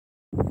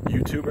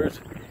YouTubers,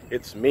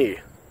 it's me,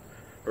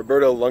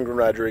 Roberto Lundgren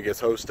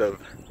Rodriguez, host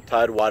of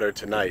Tidewater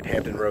Tonight,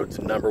 Hampton Roads'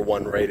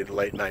 #1 rated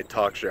late night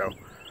talk show.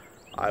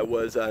 I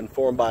was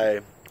informed by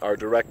our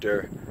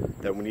director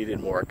that we needed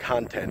more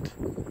content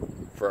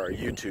for our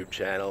YouTube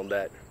channel, and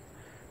that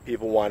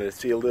people wanted to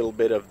see a little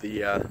bit of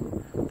the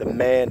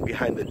man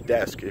behind the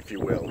desk, if you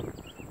will.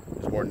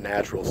 It's more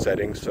natural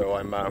setting, so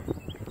I'm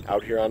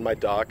out here on my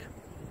dock.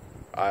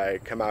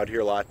 I come out here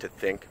a lot to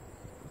think.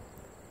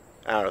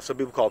 I don't know, some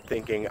people call it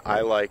thinking.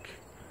 I like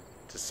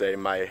to say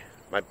my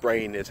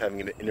brain is having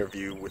an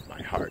interview with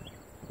my heart,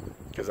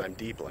 because I'm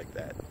deep like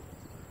that.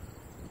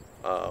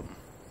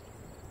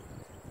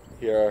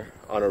 Here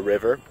on a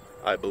river,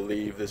 I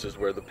believe this is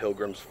where the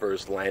Pilgrims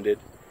first landed,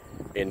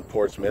 in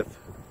Portsmouth,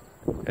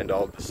 and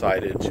all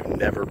decided to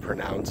never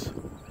pronounce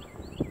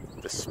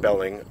the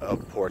spelling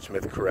of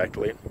Portsmouth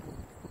correctly.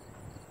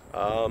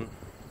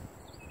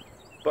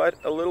 But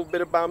a little bit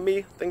about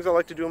me, things I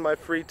like to do in my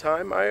free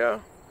time.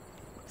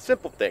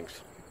 Simple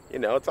things.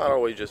 It's not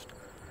always just,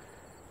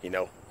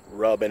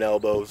 rubbing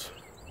elbows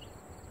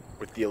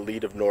with the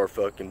elite of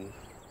Norfolk and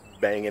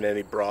banging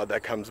any broad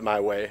that comes my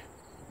way,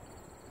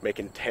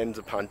 making tens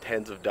upon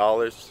tens of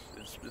dollars.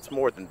 It's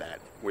more than that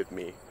with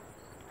me.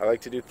 I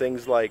like to do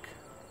things like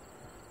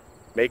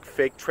make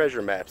fake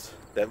treasure maps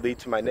that lead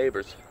to my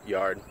neighbor's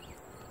yard,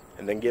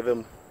 and then give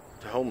them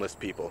to homeless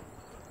people,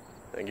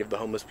 and give the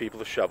homeless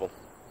people a shovel.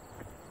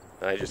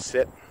 And I just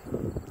sit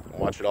and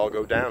watch it all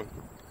go down.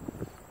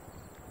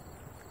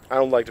 I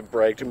don't like to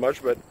brag too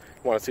much, but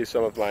I want to see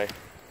some of my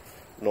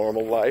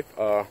normal life.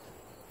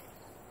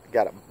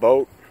 Got a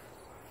boat,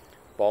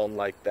 balling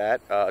like that.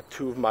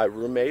 Two of my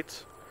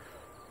roommates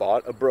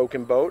bought a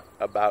broken boat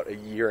about a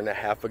year and a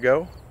half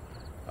ago.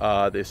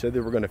 They said they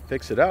were going to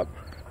fix it up,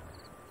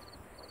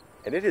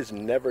 and it has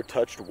never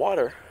touched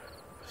water.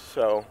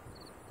 So,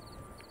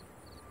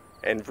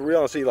 and for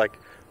real, see, like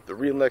the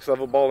real next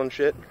level ball and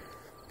shit.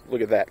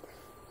 Look at that.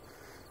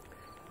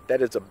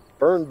 That is a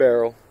burn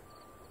barrel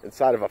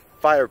inside of a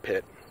fire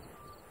pit.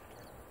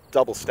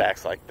 Double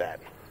stacks like that.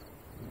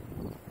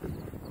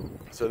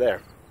 So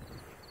there.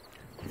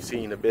 You've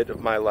seen a bit of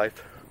my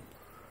life.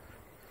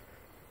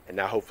 And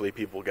now hopefully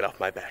people will get off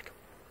my back.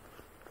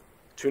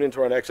 Tune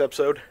into our next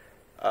episode.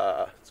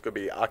 It's going to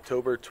be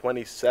October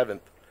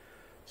 27th.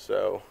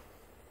 So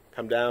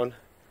come down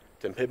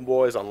to Pimpin'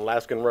 Boys on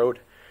Alaskan Road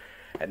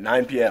at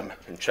 9 p.m.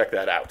 and check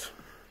that out.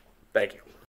 Thank you.